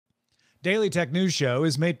Daily Tech News Show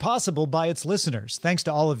is made possible by its listeners, thanks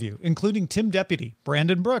to all of you, including Tim Deputy,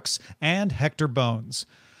 Brandon Brooks, and Hector Bones.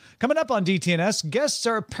 Coming up on DTNS, guests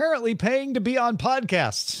are apparently paying to be on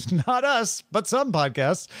podcasts. Not us, but some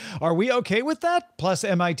podcasts. Are we okay with that? Plus,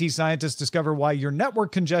 MIT scientists discover why your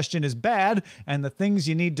network congestion is bad and the things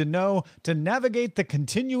you need to know to navigate the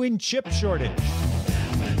continuing chip shortage.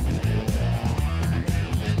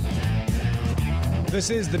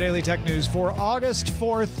 This is the Daily Tech News for August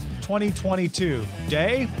 4th, 2022.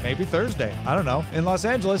 Day? Maybe Thursday. I don't know. In Los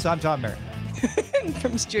Angeles, I'm Tom Merritt.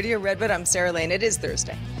 From Studio Redwood, I'm Sarah Lane. It is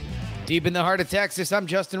Thursday. Deep in the heart of Texas, I'm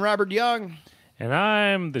Justin Robert Young. And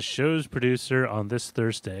I'm the show's producer on this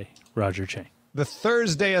Thursday, Roger Chang. The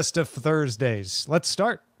Thursdayest of Thursdays. Let's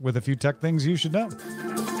start with a few tech things you should know.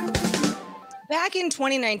 Back in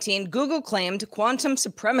 2019, Google claimed quantum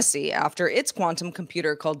supremacy after its quantum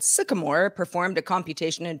computer called Sycamore performed a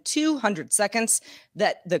computation in 200 seconds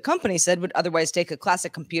that the company said would otherwise take a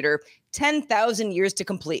classic computer 10,000 years to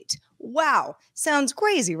complete. Wow, sounds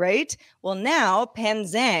crazy, right? Well, now Pan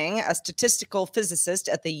Zhang, a statistical physicist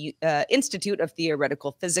at the Institute of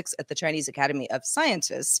Theoretical Physics at the Chinese Academy of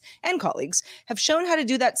Sciences, and colleagues have shown how to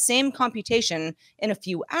do that same computation in a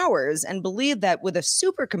few hours and believe that with a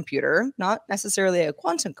supercomputer, not necessarily a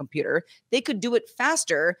quantum computer, they could do it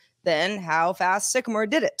faster than how fast Sycamore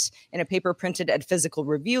did it. In a paper printed at Physical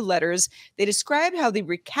Review Letters, they described how they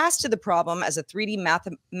recasted the problem as a 3D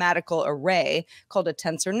mathematical array called a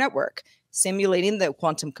tensor network, simulating the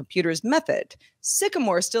quantum computer's method.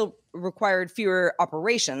 Sycamore still required fewer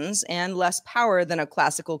operations and less power than a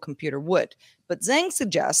classical computer would. But Zhang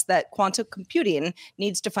suggests that quantum computing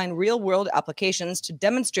needs to find real-world applications to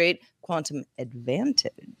demonstrate quantum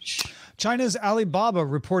advantage. China's Alibaba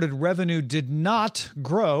reported revenue did not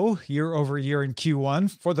grow year over year in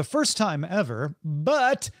Q1 for the first time ever,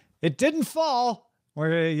 but it didn't fall.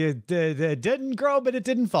 It didn't grow, but it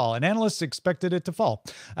didn't fall, and analysts expected it to fall.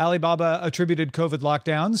 Alibaba attributed COVID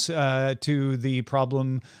lockdowns to the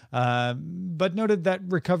problem, but noted that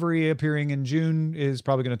recovery appearing in June is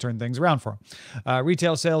probably going to turn things around for them.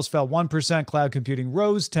 Retail sales fell 1%, cloud computing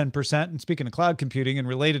rose 10%, and speaking of cloud computing and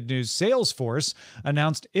related news, Salesforce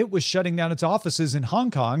announced it was shutting down its offices in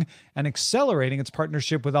Hong Kong and accelerating its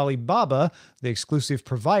partnership with Alibaba, the exclusive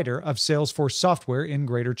provider of Salesforce software in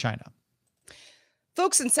Greater China.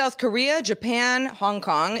 Folks in South Korea, Japan, Hong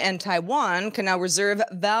Kong, and Taiwan can now reserve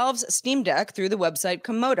Valve's Steam Deck through the website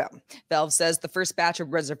Komodo. Valve says the first batch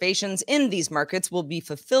of reservations in these markets will be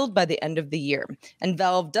fulfilled by the end of the year. And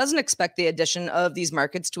Valve doesn't expect the addition of these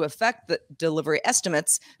markets to affect the delivery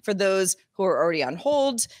estimates for those who are already on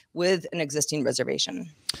hold with an existing reservation.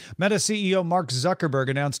 Meta CEO Mark Zuckerberg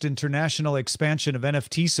announced international expansion of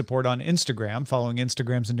NFT support on Instagram following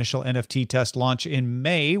Instagram's initial NFT test launch in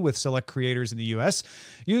May with select creators in the U.S.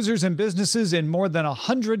 Users and businesses in more than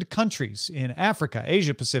 100 countries in Africa,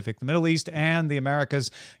 Asia Pacific, the Middle East, and the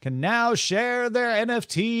Americas can now share their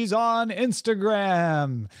NFTs on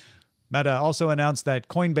Instagram. Meta also announced that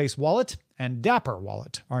Coinbase Wallet and Dapper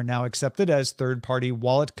Wallet are now accepted as third-party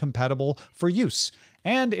wallet compatible for use.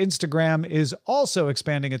 And Instagram is also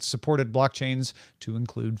expanding its supported blockchains to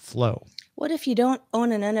include Flow. What if you don't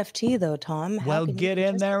own an NFT, though, Tom? Well, get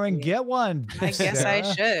in there and get one. I guess I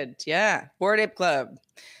should. Yeah. Bored Ape Club.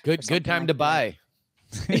 Good time to buy.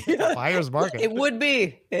 Buyer's market. It would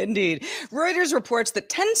be, indeed. Reuters reports that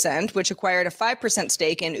Tencent, which acquired a 5%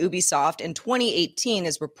 stake in Ubisoft in 2018,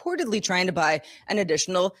 is reportedly trying to buy an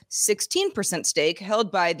additional 16% stake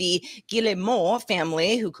held by the Guillemot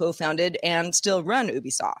family, who co-founded and still run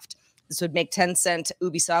Ubisoft. This would make Tencent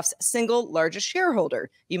Ubisoft's single largest shareholder.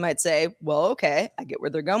 You might say, well, okay, I get where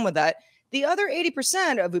they're going with that. The other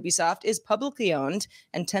 80% of Ubisoft is publicly owned,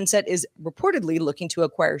 and Tencent is reportedly looking to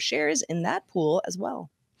acquire shares in that pool as well.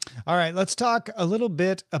 All right, let's talk a little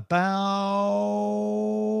bit about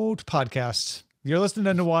podcasts. You're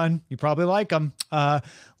listening to one. You probably like them.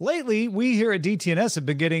 Lately, we here at DTNS have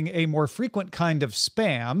been getting a more frequent kind of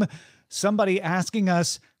spam. Somebody asking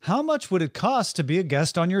us, how much would it cost to be a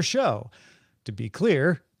guest on your show? To be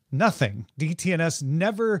clear, nothing. DTNS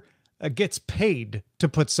never gets paid to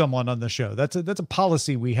put someone on the show. That's a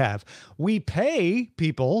policy we have. We pay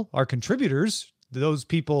people, our contributors, those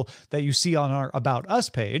people that you see on our About Us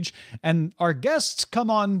page, and our guests come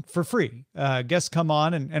on for free. Guests come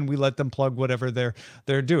on and we let them plug whatever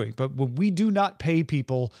they're doing. But we do not pay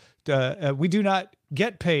people. We do not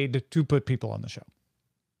get paid to put people on the show.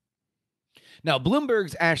 Now,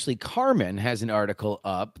 Bloomberg's Ashley Carman has an article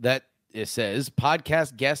up that it says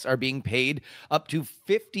podcast guests are being paid up to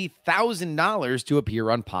 $50,000 to appear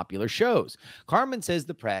on popular shows. Carman says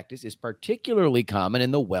the practice is particularly common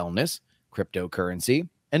in the wellness, cryptocurrency,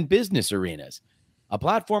 and business arenas. A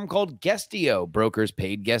platform called Guestio brokers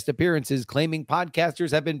paid guest appearances, claiming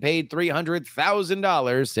podcasters have been paid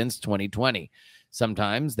 $300,000 since 2020.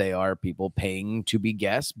 Sometimes they are people paying to be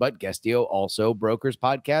guests, but Guestio also brokers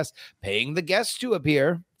podcasts paying the guests to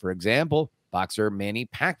appear. For example, boxer Manny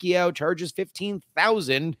Pacquiao charges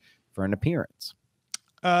 $15,000 for an appearance.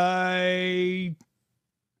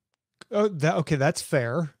 Okay, that's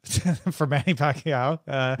fair for Manny Pacquiao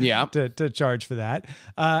to charge for that.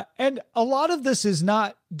 And a lot of this is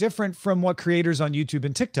not different from what creators on YouTube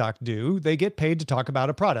and TikTok do. They get paid to talk about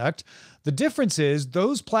a product. The difference is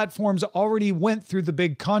those platforms already went through the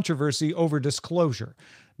big controversy over disclosure.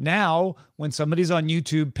 Now, when somebody's on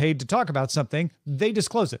YouTube paid to talk about something, they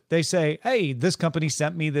disclose it. They say, hey, this company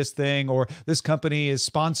sent me this thing, or this company is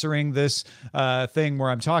sponsoring this thing where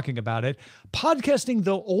I'm talking about it. Podcasting,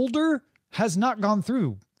 though older, has not gone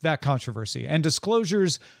through that controversy, and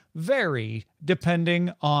disclosures vary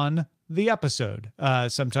depending on the episode.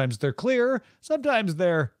 Sometimes they're clear, sometimes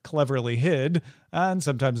they're cleverly hid, and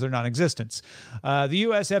sometimes they're non-existent. The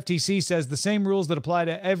US FTC says the same rules that apply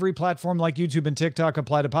to every platform like YouTube and TikTok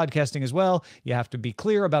apply to podcasting as well. You have to be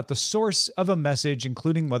clear about the source of a message,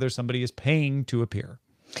 including whether somebody is paying to appear.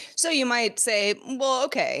 So you might say, well,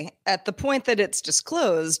 okay, at the point that it's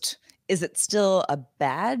disclosed, is it still a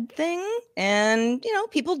bad thing? And,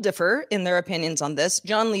 people differ in their opinions on this.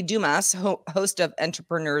 John Lee Dumas, host of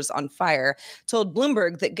Entrepreneurs on Fire, told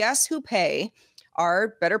Bloomberg that guests who pay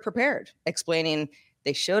are better prepared, explaining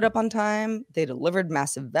they showed up on time, they delivered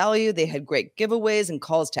massive value, they had great giveaways and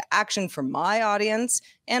calls to action for my audience,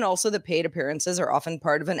 and also the paid appearances are often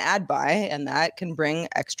part of an ad buy, and that can bring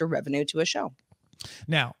extra revenue to a show.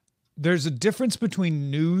 Now, there's a difference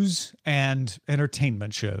between news and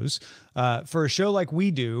entertainment shows. For a show like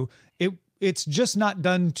we do, it's just not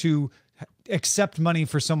done to accept money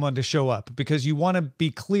for someone to show up, because you want to be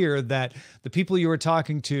clear that the people you are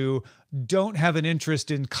talking to don't have an interest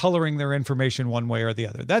in coloring their information one way or the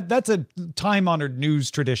other. That's a time-honored news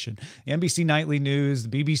tradition. The NBC Nightly News,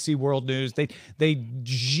 the BBC World News, they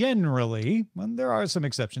generally, well, there are some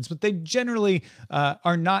exceptions, but they generally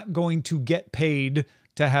are not going to get paid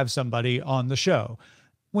to have somebody on the show.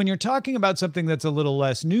 When you're talking about something that's a little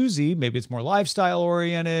less newsy, maybe it's more lifestyle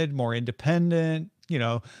oriented, more independent,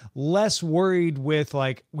 less worried with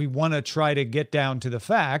like, we want to try to get down to the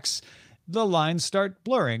facts, the lines start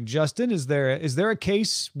blurring. Justin, is there a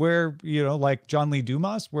case where, like John Lee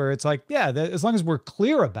Dumas, where it's like, yeah, as long as we're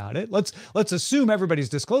clear about it, let's assume everybody's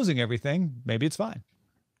disclosing everything, maybe it's fine.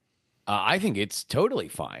 I think it's totally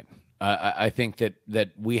fine. I think that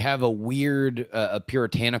we have a weird,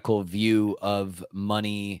 puritanical view of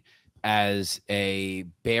money as a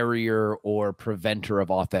barrier or preventer of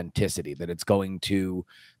authenticity, that it's going to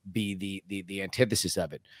be the antithesis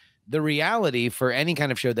of it. The reality for any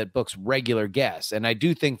kind of show that books regular guests, and I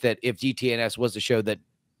do think that if DTNS was a show that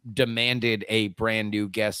demanded a brand new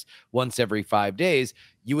guest once every 5 days,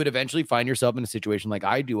 you would eventually find yourself in a situation like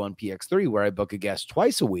I do on PX3, where I book a guest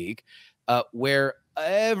twice a week, where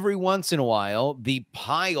every once in a while, the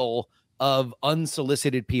pile of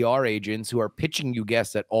unsolicited PR agents who are pitching you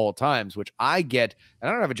guests at all times, which I get, and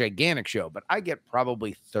I don't have a gigantic show, but I get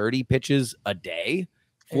probably 30 pitches a day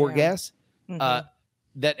for guests,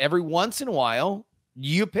 that every once in a while,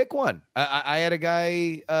 you pick one. I had a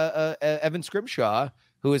guy, Evan Scrimshaw,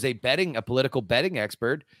 who is a political betting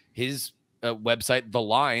expert. His website, The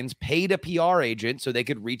Lines, paid a PR agent so they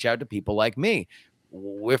could reach out to people like me.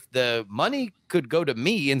 If the money could go to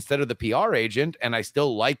me instead of the PR agent and I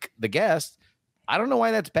still like the guest, I don't know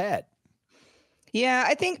why that's bad. Yeah,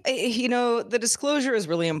 I think, the disclosure is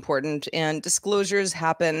really important, and disclosures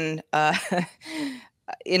happen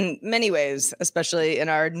in many ways, especially in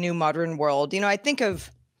our new modern world. I think of,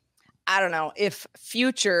 I don't know, if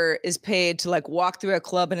Future is paid to like walk through a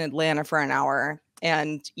club in Atlanta for an hour,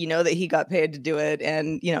 and that he got paid to do it,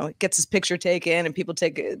 and gets his picture taken and people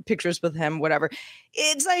take pictures with him, whatever.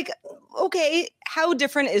 It's like, okay, how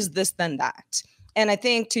different is this than that? And I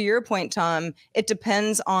think, to your point, Tom, it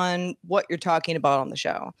depends on what you're talking about on the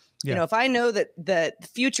show. Yeah. If I know that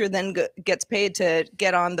Future then gets paid to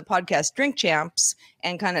get on the podcast Drink Champs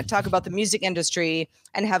and kind of talk about the music industry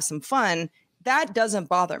and have some fun, that doesn't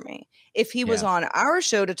bother me. If he was on our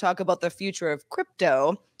show to talk about the future of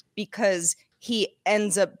crypto because he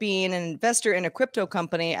ends up being an investor in a crypto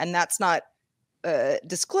company, and that's not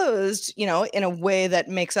disclosed, in a way that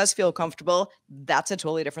makes us feel comfortable, that's a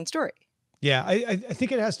totally different story. Yeah, I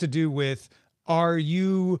think it has to do with, are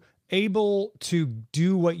you able to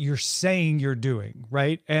do what you're saying you're doing,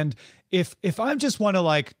 right? And if I just want to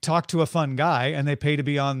like talk to a fun guy and they pay to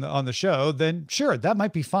be on the show, then sure, that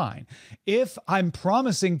might be fine. If I'm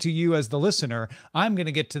promising to you as the listener, I'm going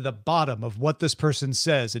to get to the bottom of what this person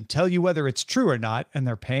says and tell you whether it's true or not, and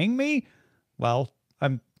they're paying me, well,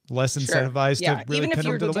 I'm less incentivized to really even if pin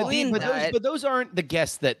you're them to the wall. But those aren't the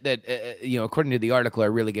guests that according to the article,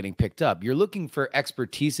 are really getting picked up. You're looking for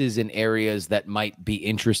expertises in areas that might be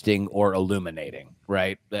interesting or illuminating,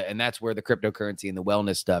 right? And that's where the cryptocurrency and the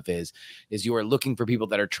wellness stuff is you are looking for people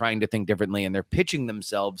that are trying to think differently, and they're pitching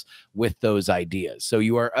themselves with those ideas. So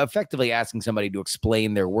you are effectively asking somebody to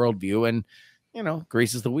explain their worldview, and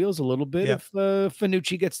greases the wheels a little bit if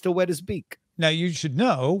Fanucci gets to wet his beak. Now, you should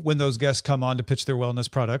know when those guests come on to pitch their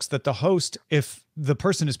wellness products that the host, if the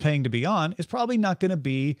person is paying to be on, is probably not going to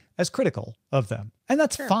be as critical of them. And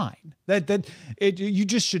that's fine. You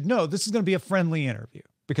just should know this is going to be a friendly interview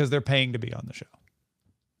because they're paying to be on the show.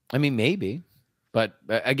 I mean, maybe. But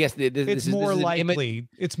I guess it's more likely.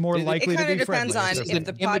 It's more likely to be friendly. It kind of depends on if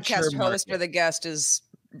the podcast host or the guest is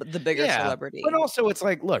the bigger celebrity. But also, it's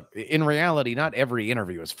like, look, in reality, not every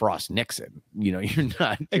interview is Frost Nixon. You're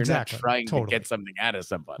not trying to get something out of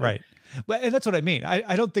somebody. Right. And that's what I mean.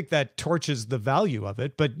 I don't think that torches the value of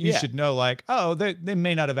it, but you should know, like, oh, they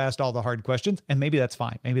may not have asked all the hard questions, and maybe that's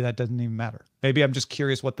fine. Maybe that doesn't even matter. Maybe I'm just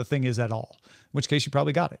curious what the thing is at all, in which case you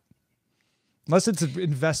probably got it. Unless it's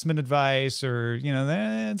investment advice or,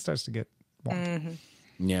 then it starts to get wonky.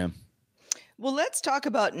 Mm-hmm. Yeah. Well, let's talk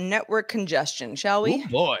about network congestion, shall we? Oh,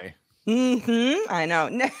 boy. I know.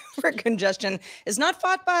 Network congestion is not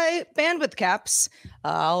fought by bandwidth caps,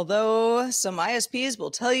 although some ISPs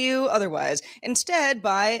will tell you otherwise. Instead,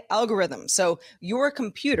 by algorithms. So your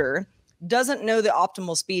computer doesn't know the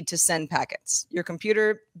optimal speed to send packets. Your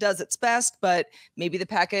computer does its best, but maybe the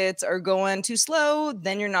packets are going too slow.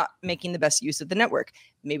 Then you're not making the best use of the network.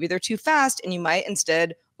 Maybe they're too fast, and you might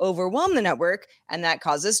instead overwhelm the network, and that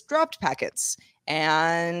causes dropped packets,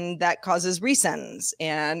 and that causes resends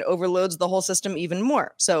and overloads the whole system even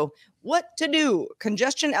more. So what to do?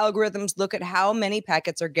 Congestion algorithms look at how many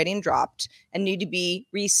packets are getting dropped and need to be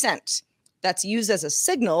resent. That's used as a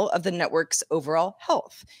signal of the network's overall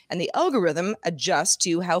health. And the algorithm adjusts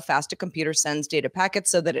to how fast a computer sends data packets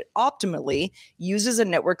so that it optimally uses a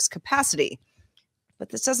network's capacity. But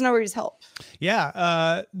this doesn't always help.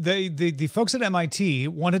 Yeah, the folks at MIT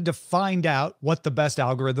wanted to find out what the best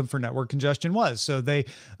algorithm for network congestion was. So they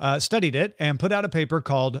studied it and put out a paper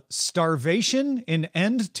called Starvation in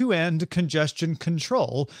End-to-End Congestion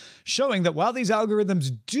Control, showing that while these algorithms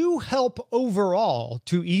do help overall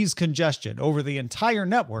to ease congestion over the entire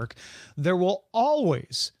network, there will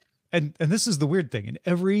always, and this is the weird thing, in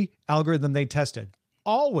every algorithm they tested,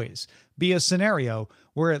 always be a scenario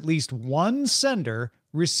where at least one sender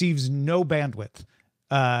receives no bandwidth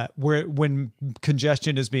when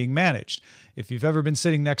congestion is being managed. If you've ever been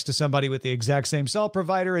sitting next to somebody with the exact same cell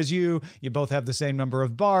provider as you both have the same number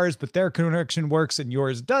of bars, but their connection works and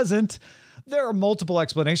yours doesn't, there are multiple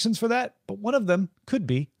explanations for that, but one of them could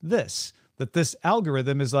be this, that this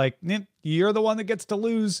algorithm is like, you're the one that gets to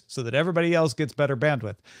lose so that everybody else gets better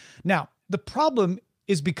bandwidth. Now, the problem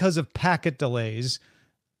is because of packet delays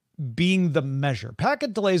being the measure.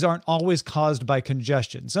 Packet delays aren't always caused by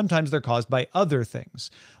congestion. Sometimes they're caused by other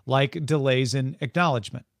things, like delays in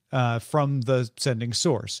acknowledgement from the sending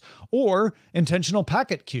source, or intentional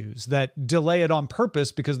packet queues that delay it on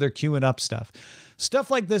purpose because they're queuing up stuff.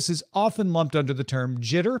 Stuff like this is often lumped under the term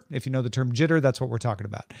jitter. If you know the term jitter, that's what we're talking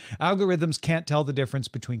about. Algorithms can't tell the difference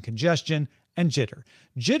between congestion and jitter.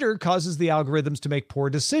 Jitter causes the algorithms to make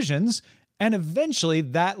poor decisions, and eventually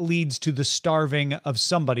that leads to the starving of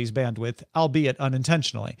somebody's bandwidth, albeit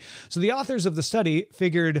unintentionally. So the authors of the study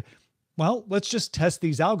figured, well, let's just test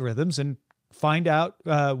these algorithms and find out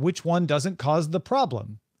which one doesn't cause the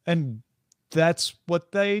problem. And that's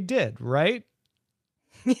what they did, right?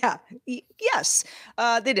 Yeah. Yes,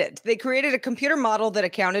 they did. They created a computer model that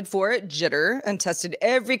accounted for jitter and tested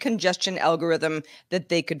every congestion algorithm that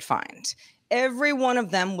they could find. Every one of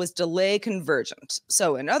them was delay convergent.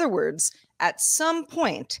 So in other words, at some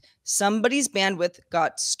point, somebody's bandwidth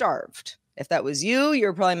got starved. If that was you,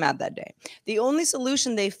 you're probably mad that day. The only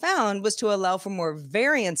solution they found was to allow for more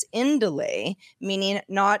variance in delay, meaning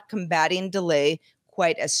not combating delay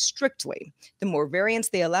quite as strictly. The more variance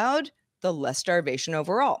they allowed, the less starvation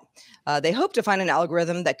overall. They hope to find an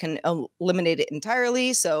algorithm that can eliminate it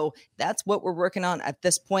entirely. So that's what we're working on at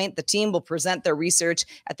this point. The team will present their research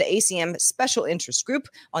at the ACM Special Interest Group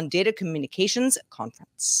on Data Communications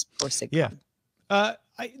Conference, or SIGCON. Yeah.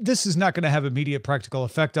 This is not going to have immediate practical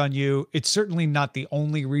effect on you. It's certainly not the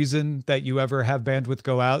only reason that you ever have bandwidth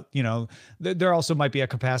go out. You know, there also might be a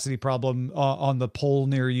capacity problem on the pole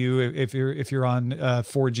near you if you're on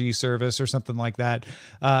 4G service or something like that.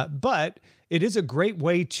 But it is a great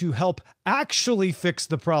way to help actually fix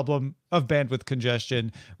the problem of bandwidth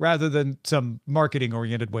congestion rather than some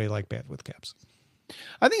marketing-oriented way like bandwidth caps.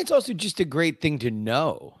 I think it's also just a great thing to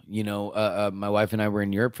know. You know, my wife and I were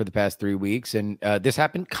in Europe for the past 3 weeks, and this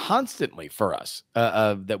happened constantly for us,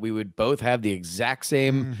 that we would both have the exact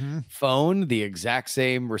same phone, the exact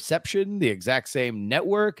same reception, the exact same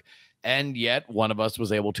network, and yet one of us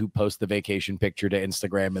was able to post the vacation picture to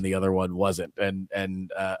Instagram and the other one wasn't. And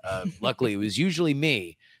luckily, it was usually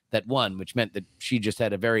me that won, which meant that she just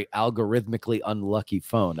had a very algorithmically unlucky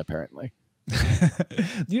phone, apparently.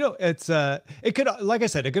 You know, it could, like I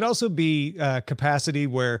said, it could also be capacity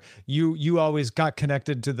where you always got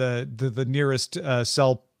connected to the nearest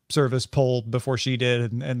cell service pole before she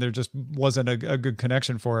did, and there just wasn't a good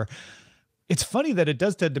connection for her. It's funny that it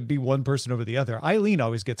does tend to be one person over the other. Eileen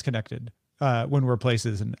always gets connected when we're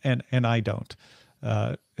places, and I don't.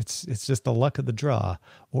 It's just the luck of the draw,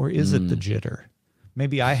 or is it the jitter?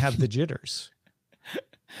 Maybe I have the jitters.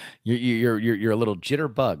 You're a little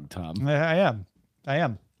jitterbug, Tom. I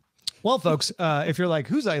am. Well, folks, if you're like,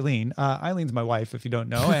 who's Eileen? Eileen's my wife, if you don't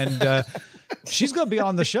know, and she's going to be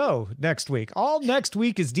on the show next week. All next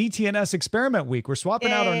week is DTNS Experiment Week. We're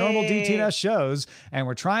swapping out our normal DTNS shows, and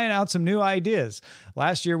we're trying out some new ideas.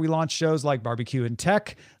 Last year, we launched shows like Barbecue and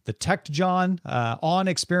Tech, the Tech John on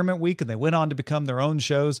Experiment Week, and they went on to become their own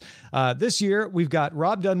shows. This year, we've got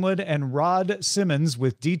Rob Dunwood and Rod Simmons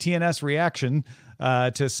with DTNS Reaction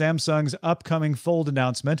to Samsung's upcoming Fold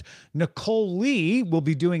announcement. Nicole Lee will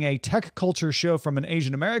be doing a tech culture show from an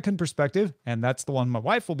Asian American perspective, and that's the one my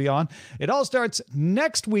wife will be on. It all starts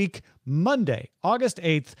next week, Monday, August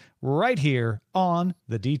 8th, right here on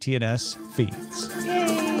the DTNS feeds.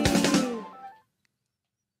 Yay.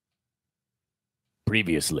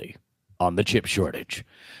 Previously on the chip shortage.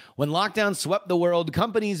 When lockdown swept the world,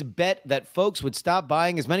 companies bet that folks would stop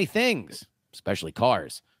buying as many things, especially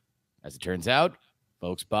cars. As it turns out,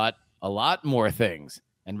 folks bought a lot more things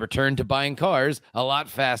and returned to buying cars a lot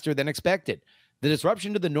faster than expected. The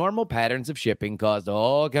disruption to the normal patterns of shipping caused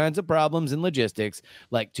all kinds of problems in logistics,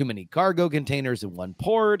 like too many cargo containers in one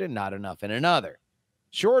port and not enough in another.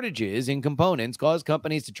 Shortages in components caused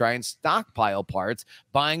companies to try and stockpile parts,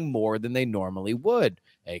 buying more than they normally would,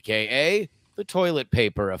 aka the toilet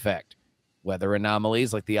paper effect. Weather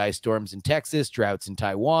anomalies like the ice storms in Texas, droughts in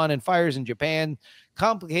Taiwan, and fires in Japan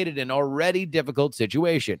complicated an already difficult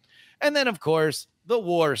situation. And then, of course, the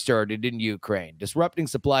war started in Ukraine, disrupting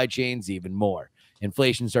supply chains even more.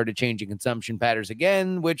 Inflation started changing consumption patterns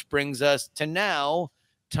again, which brings us to now.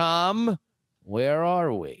 Tom, where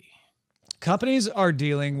are we? Companies are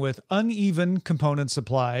dealing with uneven component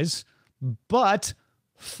supplies, but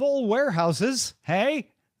full warehouses. Hey?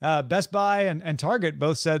 Best Buy and Target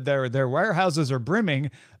both said their warehouses are brimming,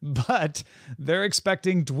 but they're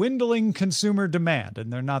expecting dwindling consumer demand,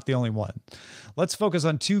 and they're not the only one. Let's focus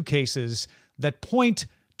on two cases that point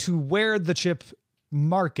to where the chip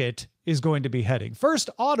market is going to be heading. First,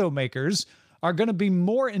 automakers are going to be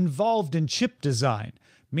more involved in chip design,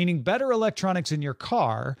 meaning better electronics in your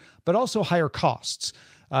car, but also higher costs.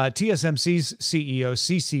 TSMC's CEO,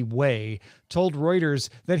 C.C. Wei, told Reuters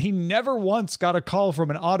that he never once got a call from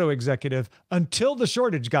an auto executive until the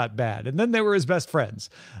shortage got bad, and then they were his best friends.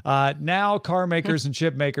 Now car makers and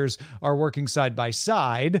chip makers are working side by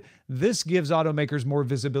side. This gives automakers more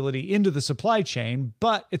visibility into the supply chain,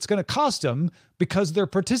 but it's going to cost them because they're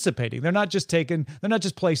participating. They're not just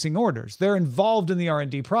placing orders. They're involved in the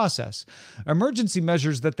R&D process. Emergency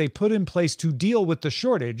measures that they put in place to deal with the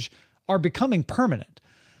shortage are becoming permanent.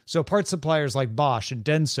 So parts suppliers like Bosch and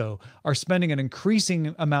Denso are spending an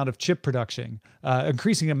increasing amount on chip production.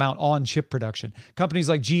 Companies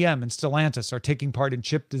like GM and Stellantis are taking part in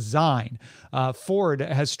chip design. Ford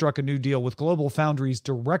has struck a new deal with Global Foundries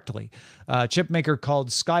directly. A chip maker called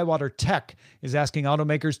Skywater Tech is asking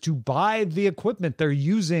automakers to buy the equipment they're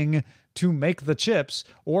using to make the chips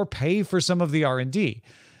or pay for some of the R&D.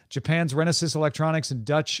 Japan's Renesas Electronics and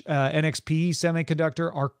Dutch NXP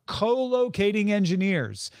Semiconductor are co-locating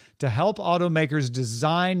engineers to help automakers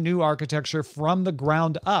design new architecture from the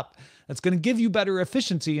ground up. That's going to give you better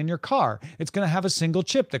efficiency in your car. It's going to have a single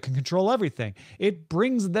chip that can control everything. It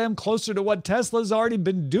brings them closer to what Tesla's already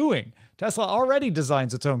been doing. Tesla already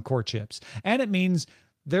designs its own core chips. And it means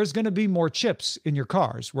there's going to be more chips in your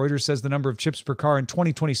cars. Reuters says the number of chips per car in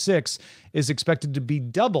 2026 is expected to be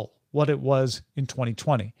double what it was in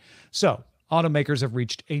 2020. So automakers have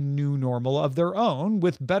reached a new normal of their own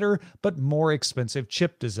with better but more expensive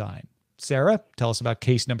chip design. Sarah, tell us about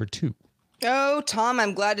case number 2. Oh, Tom,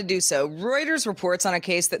 I'm glad to do so. Reuters reports on a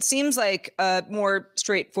case that seems like a more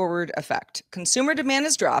straightforward effect. Consumer demand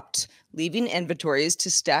has dropped, leaving inventories to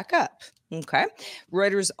stack up. Okay.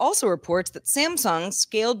 Reuters also reports that Samsung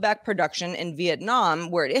scaled back production in Vietnam,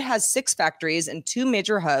 where it has 6 factories and 2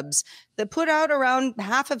 major hubs that put out around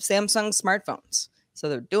half of Samsung's smartphones. So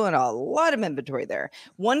they're doing a lot of inventory there.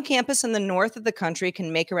 One campus in the north of the country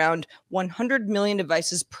can make around 100 million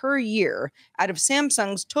devices per year out of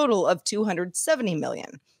Samsung's total of 270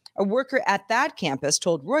 million. A worker at that campus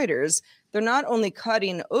told Reuters they're not only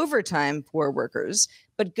cutting overtime for workers,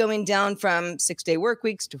 but going down from 6-day work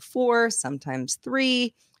weeks to 4, sometimes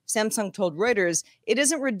 3. Samsung told Reuters it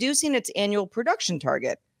isn't reducing its annual production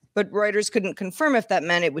target, but Reuters couldn't confirm if that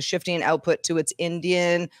meant it was shifting output to its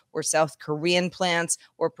Indian or South Korean plants,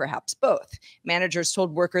 or perhaps both. Managers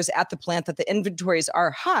told workers at the plant that the inventories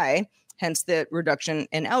are high, hence the reduction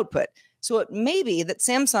in output. So it may be that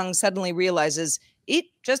Samsung suddenly realizes it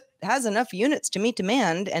just has enough units to meet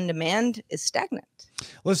demand, and demand is stagnant.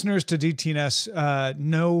 Listeners to DTNS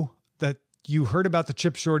know that you heard about the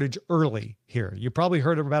chip shortage early here. You probably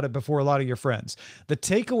heard about it before a lot of your friends. The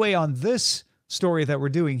takeaway on this story that we're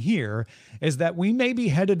doing here is that we may be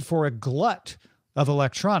headed for a glut of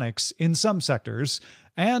electronics in some sectors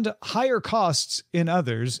and higher costs in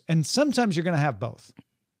others. And sometimes you're going to have both.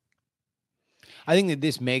 I think that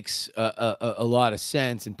this makes a lot of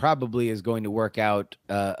sense and probably is going to work out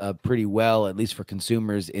pretty well, at least for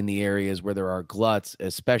consumers in the areas where there are gluts,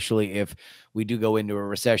 especially if we do go into a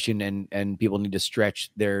recession and people need to stretch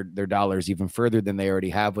their dollars even further than they already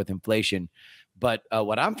have with inflation. But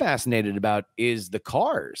what I'm fascinated about is the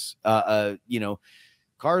cars.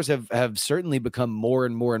 Cars have certainly become more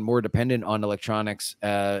and more dependent on electronics,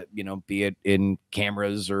 be it in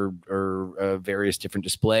cameras or various different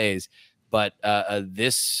displays. But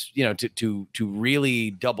this, to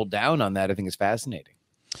really double down on that, I think is fascinating.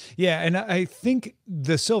 Yeah. And I think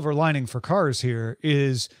the silver lining for cars here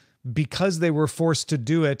is because they were forced to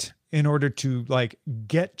do it in order to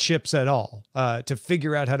get chips at all, to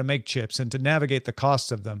figure out how to make chips and to navigate the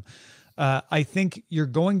costs of them. I think you're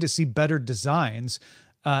going to see better designs.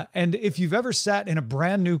 And if you've ever sat in a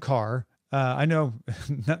brand new car, I know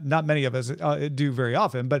not many of us do very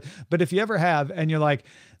often, but if you ever have, and you're like,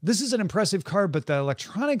 this is an impressive car, but the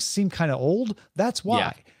electronics seem kind of old. That's why.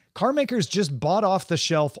 Yeah. Car makers just bought off the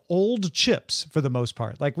shelf old chips for the most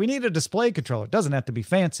part. Like, we need a display controller. It doesn't have to be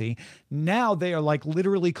fancy. Now they are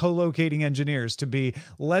literally co-locating engineers to be,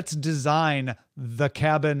 let's design the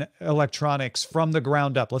cabin electronics from the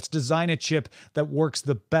ground up. Let's design a chip that works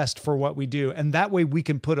the best for what we do. And that way we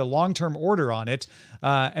can put a long-term order on it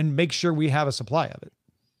and make sure we have a supply of it.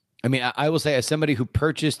 I mean, I will say, as somebody who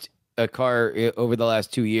purchased a car over the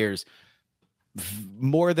last 2 years,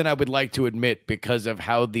 more than I would like to admit, because of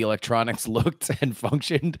how the electronics looked and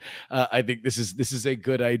functioned, I think this is a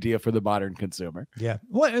good idea for the modern consumer. Yeah.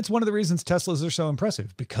 Well, it's one of the reasons Teslas are so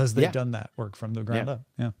impressive, because they've done that work from the ground up.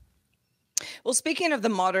 Yeah. Well, speaking of the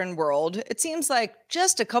modern world, it seems like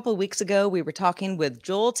just a couple weeks ago, we were talking with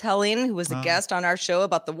Joel Telling, who was a guest on our show,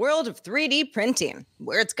 about the world of 3D printing,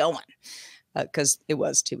 where it's going. Because it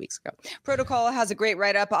was 2 weeks ago. Protocol has a great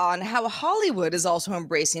write-up on how Hollywood is also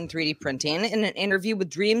embracing 3D printing in an interview with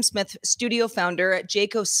Dreamsmith studio founder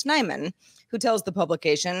Jaco Snyman, who tells the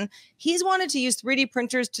publication he's wanted to use 3D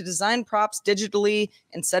printers to design props digitally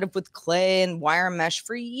instead of with clay and wire mesh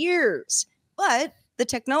for years. But the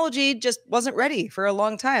technology just wasn't ready for a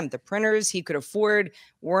long time. The printers he could afford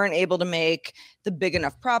weren't able to make the big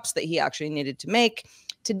enough props that he actually needed to make.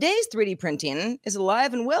 Today's 3D printing is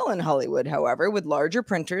alive and well in Hollywood, however, with larger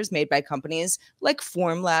printers made by companies like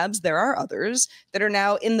Formlabs. There are others that are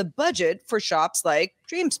now in the budget for shops like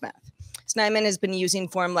Dreamsmith. Snyman has been using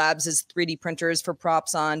Formlabs as 3D printers for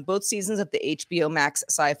props on both seasons of the HBO Max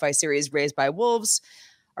sci-fi series Raised by Wolves.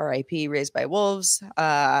 R.I.P. Raised by Wolves.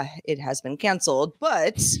 It has been canceled,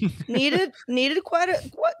 but needed a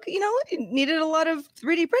lot of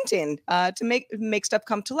 3D printing to make stuff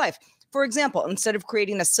come to life. For example, instead of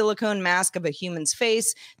creating a silicone mask of a human's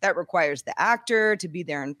face that requires the actor to be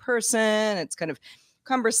there in person, it's kind of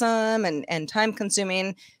cumbersome and time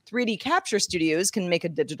consuming. 3D capture studios can make a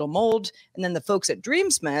digital mold, and then the folks at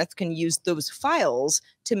Dreamsmith can use those files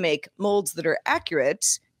to make molds that are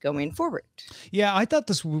accurate going forward. Yeah, I thought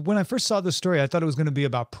when I first saw this story, I thought it was going to be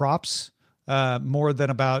about props. more than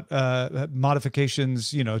about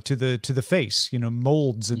modifications, to the face,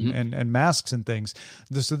 molds and masks and things.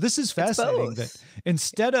 So this is fascinating that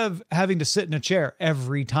instead of having to sit in a chair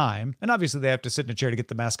every time, and obviously they have to sit in a chair to get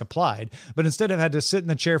the mask applied, but instead of having to sit in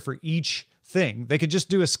the chair for each thing, they could just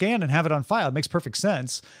do a scan and have it on file. It makes perfect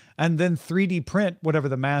sense. And then 3D print whatever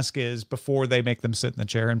the mask is before they make them sit in the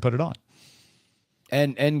chair and put it on.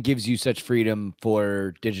 And gives you such freedom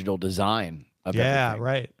for digital design of everything.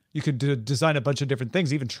 Right. You could design a bunch of different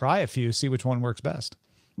things, even try a few, see which one works best.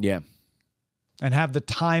 Yeah. And have the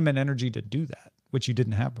time and energy to do that, which you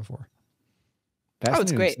didn't have before.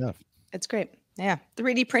 It's great. Stuff. It's great. Yeah.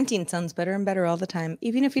 3D printing sounds better and better all the time,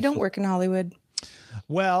 even if you don't work in Hollywood.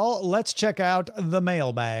 Well, let's check out the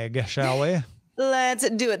mailbag, shall we? Let's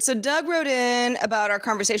do it. So Doug wrote in about our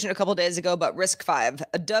conversation a couple days ago about RISC-V.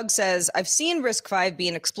 Doug says, I've seen RISC-V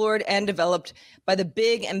being explored and developed by the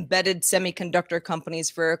big embedded semiconductor companies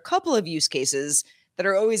for a couple of use cases that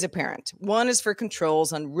are always apparent. One is for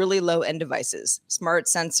controls on really low-end devices, smart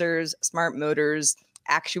sensors, smart motors,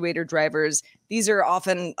 actuator drivers. These are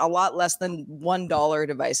often a lot less than $1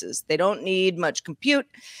 devices. They don't need much computing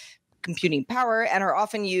power and are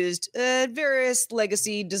often used various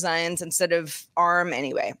legacy designs instead of ARM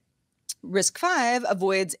anyway. RISC-V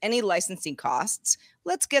avoids any licensing costs.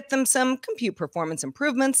 Let's get them some compute performance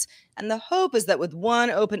improvements. And the hope is that with one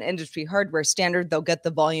open industry hardware standard, they'll get the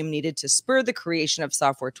volume needed to spur the creation of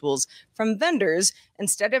software tools from vendors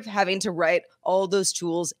instead of having to write all those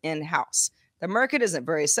tools in-house. The market isn't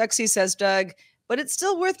very sexy, says Doug, but it's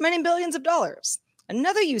still worth many billions of dollars.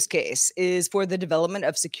 Another use case is for the development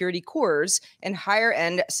of security cores and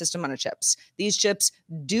higher-end system-on-chips. These chips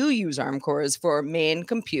do use ARM cores for main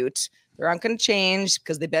compute. They aren't going to change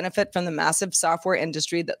because they benefit from the massive software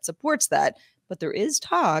industry that supports that. But there is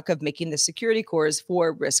talk of making the security cores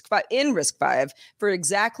for RISC-V for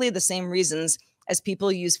exactly the same reasons as people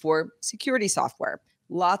use for security software.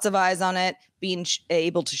 Lots of eyes on it, being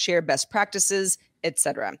able to share best practices,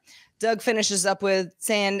 etc. Doug finishes up with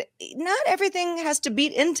saying, not everything has to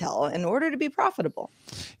beat Intel in order to be profitable.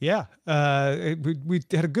 Yeah. We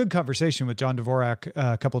had a good conversation with John Dvorak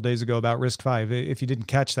a couple of days ago about RISC-V. If you didn't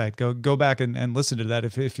catch that, go back and listen to that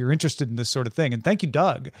if you're interested in this sort of thing. And thank you,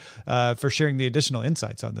 Doug, for sharing the additional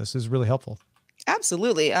insights on this. This is really helpful.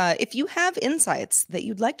 Absolutely. If you have insights that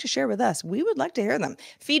you'd like to share with us, we would like to hear them.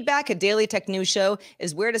 Feedback at Daily Tech News Show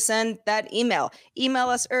is where to send that email. Email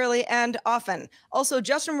us early and often. Also,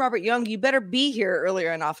 Justin Robert Young, you better be here earlier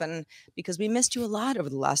and often because we missed you a lot over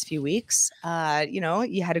the last few weeks.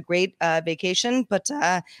 You had a great vacation, but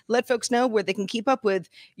let folks know where they can keep up with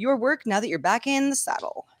your work now that you're back in the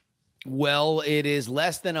saddle. Well, it is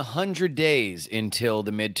less than 100 days until the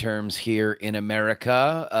midterms here in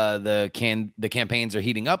America. The campaigns are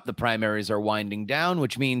heating up. The primaries are winding down,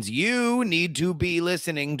 which means you need to be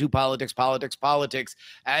listening to politics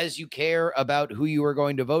as you care about who you are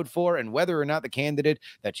going to vote for and whether or not the candidate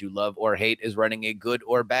that you love or hate is running a good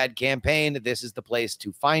or bad campaign. This is the place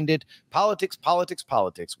to find it. Politics,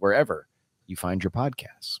 wherever you find your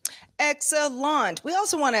podcasts. Excellent. We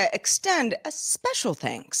also want to extend a special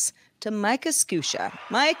thanks to Mike Escutia.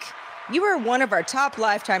 Mike, you are one of our top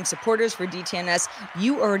lifetime supporters for DTNS.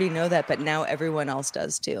 You already know that, but now everyone else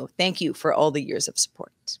does too. Thank you for all the years of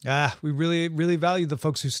support. We really, really value the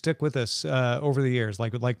folks who stick with us over the years,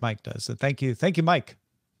 like Mike does. So thank you, Mike.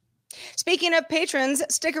 Speaking of patrons,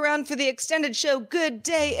 stick around for the extended show, Good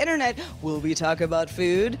Day Internet. Will we talk about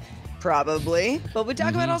food? Probably, but we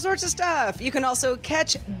talk about all sorts of stuff. You can also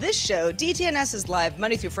catch this show. DTNS is live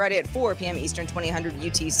Monday through Friday at 4 p.m. Eastern, 2000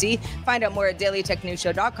 UTC. Find out more at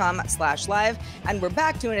dailytechnewsshow.com/live. And we're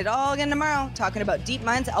back doing it all again tomorrow, talking about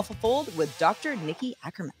DeepMind's AlphaFold with Dr. Niki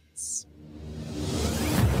Ackermans.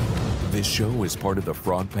 This show is part of the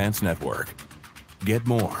Frog Pants Network. Get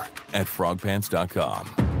more at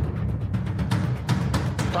frogpants.com.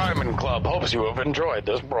 Diamond Club hopes you have enjoyed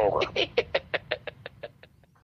this program.